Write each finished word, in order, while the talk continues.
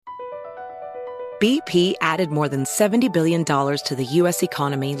BP added more than $70 billion to the U.S.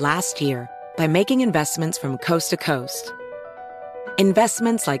 economy last year by making investments from coast to coast.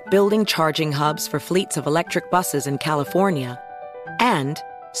 Investments like building charging hubs for fleets of electric buses in California and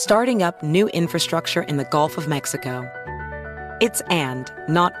starting up new infrastructure in the Gulf of Mexico. It's and,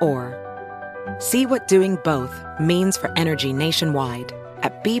 not or. See what doing both means for energy nationwide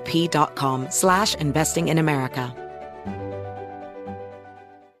at bp.com/investing in America.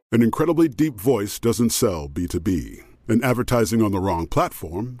 An incredibly deep voice doesn't sell B2B. And advertising on the wrong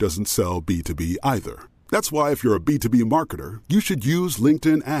platform doesn't sell B2B either. That's why if you're a B2B marketer, you should use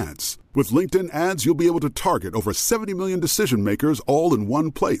LinkedIn Ads. With LinkedIn Ads, you'll be able to target over 70 million decision makers all in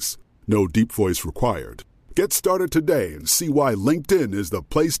one place. No deep voice required. Get started today and see why LinkedIn is the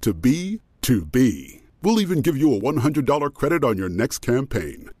place to be to be. We'll even give you a $100 credit on your next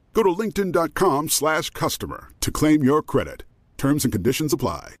campaign. Go to linkedin.com/customer to claim your credit. Terms and conditions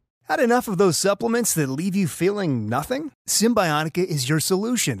apply. Had enough of those supplements that leave you feeling nothing? Symbiotica is your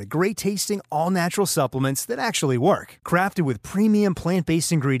solution to great-tasting, all-natural supplements that actually work. Crafted with premium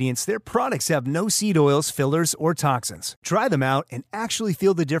plant-based ingredients, their products have no seed oils, fillers, or toxins. Try them out and actually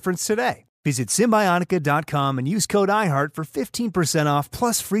feel the difference today. Visit Symbiotica.com and use code IHEART for 15% off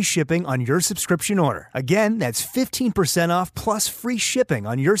plus free shipping on your subscription order. Again, that's 15% off plus free shipping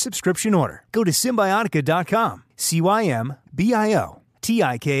on your subscription order. Go to Symbiotica.com, CYMBIOTIKA.com.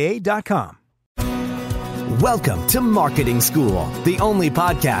 Welcome to Marketing School, the only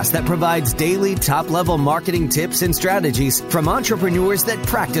podcast that provides daily top-level marketing tips and strategies from entrepreneurs that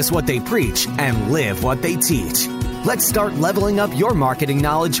practice what they preach and live what they teach. Let's start leveling up your marketing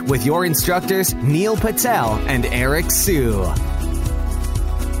knowledge with your instructors, Neil Patel and Eric Siu. All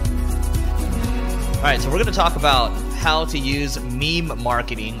right, so we're going to talk about how to use meme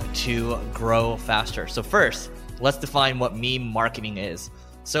marketing to grow faster. So first, let's define what meme marketing is.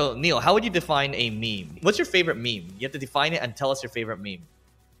 So Neil, how would you define a meme? What's your favorite meme? You have to define it and tell us your favorite meme.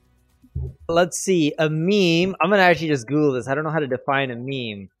 Let's see, a meme. I'm going to actually just Google this. I don't know how to define a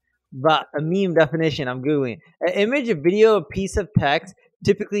meme. But a meme definition, I'm Googling. An image, a video, a piece of text,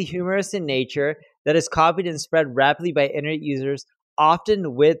 typically humorous in nature, that is copied and spread rapidly by internet users,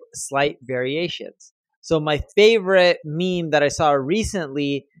 often with slight variations. So my favorite meme that I saw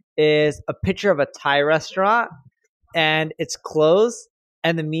recently is a picture of a Thai restaurant, and it's closed,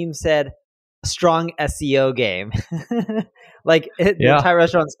 and the meme said, strong SEO game. The Thai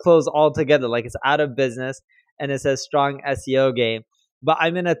restaurant's closed altogether, like it's out of business, and it says strong SEO game. But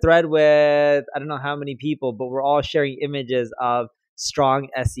I'm in a thread with, I don't know how many people, but we're all sharing images of strong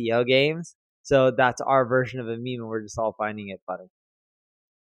SEO games. So that's our version of a meme, and we're just all finding it funny.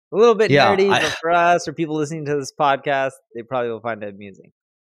 A little bit nerdy, but for us, or people listening to this podcast, they probably will find it amusing.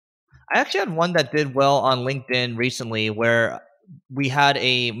 I actually had one that did well on LinkedIn recently where we had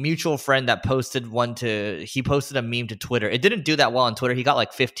a mutual friend that posted he posted a meme to Twitter. It didn't do that well on Twitter. He got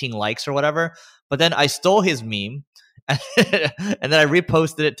like 15 likes or whatever. But then I stole his meme. And then I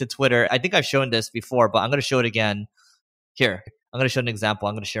reposted it to Twitter. I think I've shown this before, but I'm going to show it again. Here, I'm going to show an example.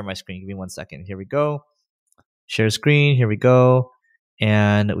 I'm going to share my screen. Give me 1 second. Here we go. Share screen. Here we go.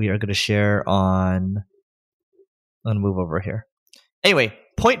 And we are going to share on... I'm going to move over here. Anyway,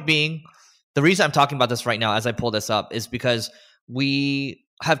 point being, the reason I'm talking about this right now as I pull this up is because we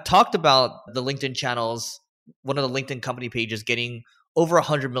have talked about the LinkedIn channels, one of the LinkedIn company pages getting over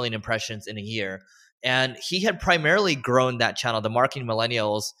 100 million impressions in a year. And he had primarily grown that channel, the Marketing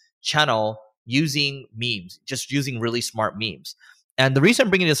Millennials channel, using memes, just using really smart memes. And the reason I'm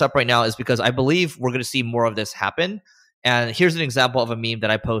bringing this up right now is because I believe we're going to see more of this happen. And here's an example of a meme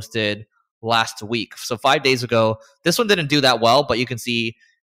that I posted last week. So 5 days ago, this one didn't do that well, but you can see,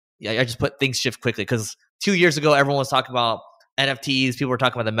 I just put things shift quickly because 2 years ago, everyone was talking about NFTs. People were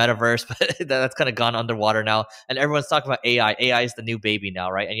talking about the metaverse, but that's kind of gone underwater now. And everyone's talking about AI. AI is the new baby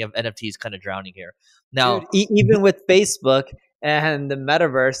now, right? And you have NFTs kind of drowning here. Now, even with Facebook and the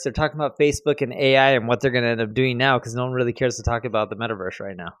metaverse, they're talking about Facebook and AI and what they're going to end up doing now because no one really cares to talk about the metaverse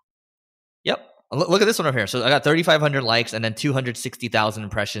right now. Yep. Look at this one over here. So I got 3,500 likes and then 260,000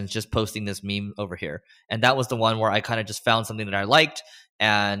 impressions just posting this meme over here. And that was the one where I kind of just found something that I liked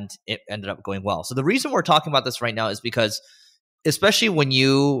and it ended up going well. So the reason we're talking about this right now is because especially when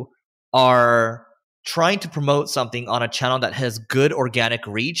you are trying to promote something on a channel that has good organic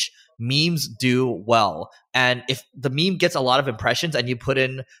reach, memes do well. And if the meme gets a lot of impressions and you put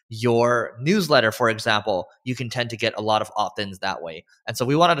in your newsletter, for example, you can tend to get a lot of opt-ins that way. And so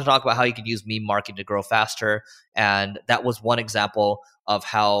we wanted to talk about how you can use meme marketing to grow faster. And that was one example of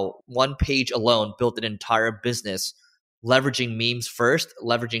how one page alone built an entire business leveraging memes first,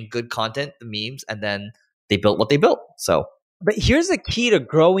 leveraging good content, the memes, and then they built what they built. So, but here's the key to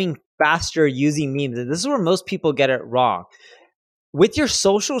growing faster using memes. And this is where most people get it wrong. With your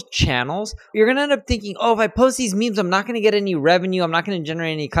social channels, you're going to end up thinking, oh, if I post these memes, I'm not going to get any revenue. I'm not going to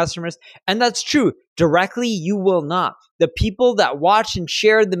generate any customers. And that's true. Directly, you will not. The people that watch and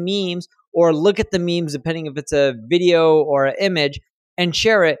share the memes or look at the memes, depending if it's a video or an image, and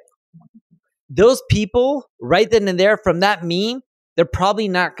share it, those people right then and there from that meme, they're probably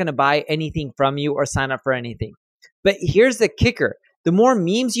not going to buy anything from you or sign up for anything. But here's the kicker. The more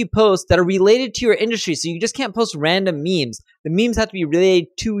memes you post that are related to your industry, so you just can't post random memes. The memes have to be related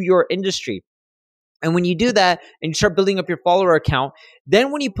to your industry. And when you do that and you start building up your follower account,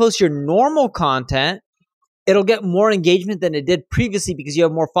 then when you post your normal content, it'll get more engagement than it did previously because you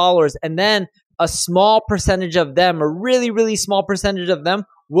have more followers. And then a small percentage of them, a really, really small percentage of them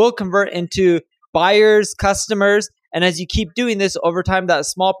will convert into buyers, customers. And as you keep doing this over time, that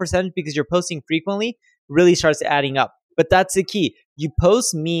small percentage, because you're posting frequently, really starts adding up. But that's the key. You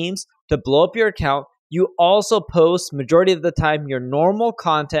post memes to blow up your account. You also post, majority of the time, your normal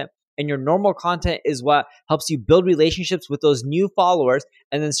content. And your normal content is what helps you build relationships with those new followers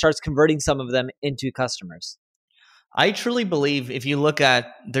and then starts converting some of them into customers. I truly believe if you look at,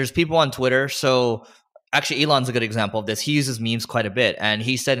 there's people on Twitter. So actually, Elon's a good example of this. He uses memes quite a bit. And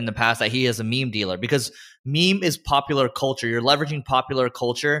he said in the past that he is a meme dealer because meme is popular culture. You're leveraging popular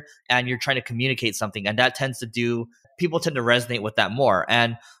culture and you're trying to communicate something. And that tends to do, people tend to resonate with that more.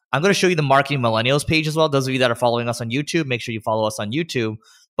 And I'm going to show you the Marketing Millennials page as well. Those of you that are following us on YouTube, make sure you follow us on YouTube.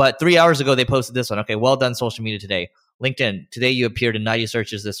 But 3 hours ago, they posted this one. Okay, well done, social media today. LinkedIn, today you appeared in 90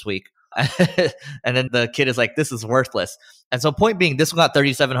 searches this week. And then the kid is like, this is worthless. And so point being, this one got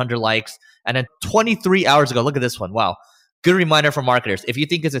 3,700 likes. And then 23 hours ago, look at this one. Wow. Good reminder for marketers. If you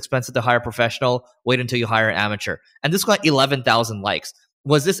think it's expensive to hire a professional, wait until you hire an amateur. And this got 11,000 likes.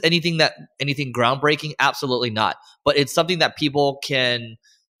 Was this anything groundbreaking? Absolutely not. But it's something that people can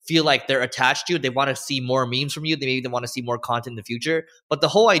feel like they're attached to. They want to see more memes from you. Maybe they want to see more content in the future. But the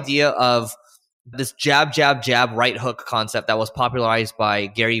whole idea of this jab, jab, jab, right hook concept that was popularized by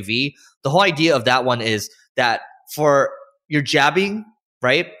Gary Vee, the whole idea of that one is that for your jabbing,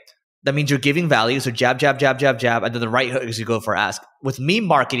 right? That means you're giving value. So jab, jab, jab, jab, jab. And then the right hook is you go for ask. With meme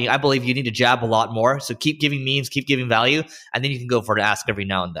marketing, I believe you need to jab a lot more. So keep giving memes, keep giving value. And then you can go for the ask every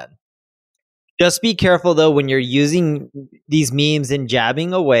now and then. Just be careful, though, when you're using these memes and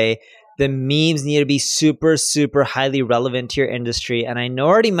jabbing away. The memes need to be super, super highly relevant to your industry. And I know I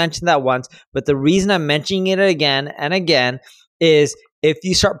already mentioned that once, but the reason I'm mentioning it again and again is if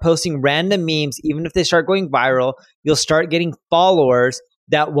you start posting random memes, even if they start going viral, you'll start getting followers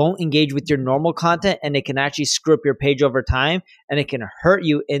that won't engage with your normal content, and it can actually screw up your page over time, and it can hurt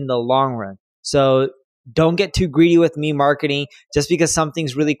you in the long run. So don't get too greedy with meme marketing. Just because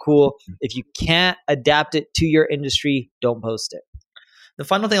something's really cool, if you can't adapt it to your industry, don't post it. The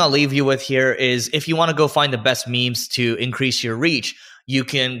final thing I'll leave you with here is if you want to go find the best memes to increase your reach, you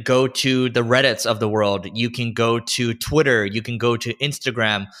can go to the Reddits of the world. You can go to Twitter. You can go to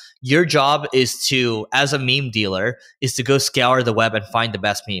Instagram. Your job is to, as a meme dealer, is to go scour the web and find the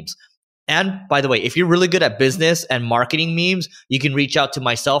best memes. And by the way, if you're really good at business and marketing memes, you can reach out to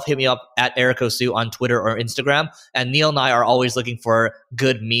myself. Hit me up at Eric Osu on Twitter or Instagram. And Neil and I are always looking for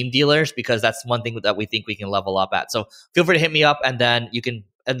good meme dealers because that's one thing that we think we can level up at. So feel free to hit me up, and then you can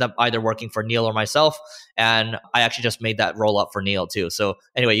end up either working for Neil or myself. And I actually just made that roll up for Neil too. So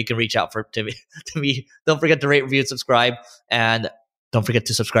anyway, you can reach out to me. Don't forget to rate, review, and subscribe. And don't forget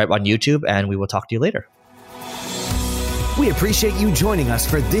to subscribe on YouTube, and we will talk to you later. We appreciate you joining us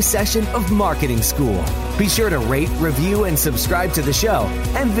for this session of Marketing School. Be sure to rate, review, and subscribe to the show,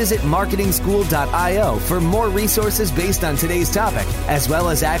 and visit marketingschool.io for more resources based on today's topic, as well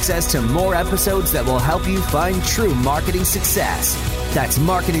as access to more episodes that will help you find true marketing success. That's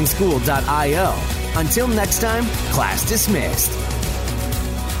marketingschool.io. Until next time, class dismissed.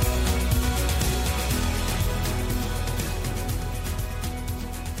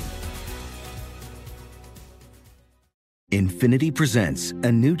 Infiniti presents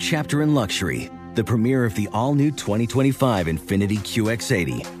a new chapter in luxury, the premiere of the all-new 2025 Infiniti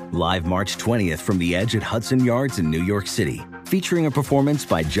QX80, live March 20th from the Edge at Hudson Yards in New York City, featuring a performance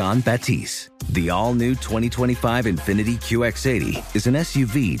by John Batiste. The all-new 2025 Infiniti QX80 is an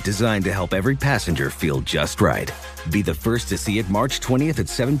SUV designed to help every passenger feel just right. Be the first to see it March 20th at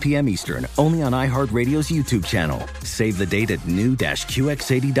 7 p.m. Eastern, only on iHeartRadio's YouTube channel. Save the date at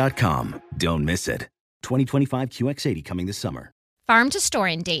new-QX80.com. Don't miss it. 2025 QX80 coming this summer. Farm to store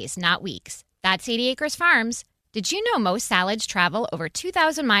in days, not weeks. That's 80 Acres Farms. Did you know most salads travel over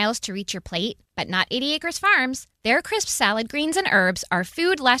 2,000 miles to reach your plate? But not 80 Acres Farms. Their crisp salad greens and herbs are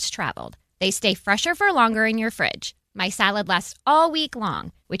food less traveled. They stay fresher for longer in your fridge. My salad lasts all week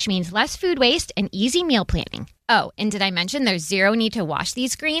long, which means less food waste and easy meal planning. Oh, and did I mention there's zero need to wash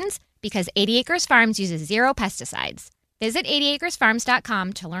these greens? Because 80 Acres Farms uses zero pesticides. Visit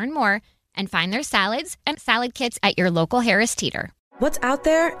 80acresfarms.com to learn more and find their salads and salad kits at your local Harris Teeter. What's out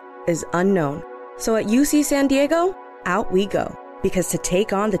there is unknown. So at UC San Diego, out we go. Because to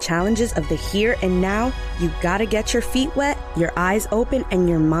take on the challenges of the here and now, you gotta get your feet wet, your eyes open, and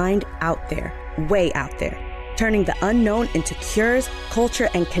your mind out there, way out there. Turning the unknown into cures, culture,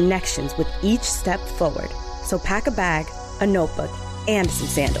 and connections with each step forward. So pack a bag, a notebook, and some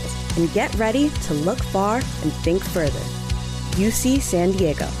sandals, and get ready to look far and think further. UC San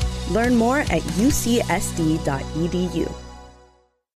Diego. Learn more at ucsd.edu.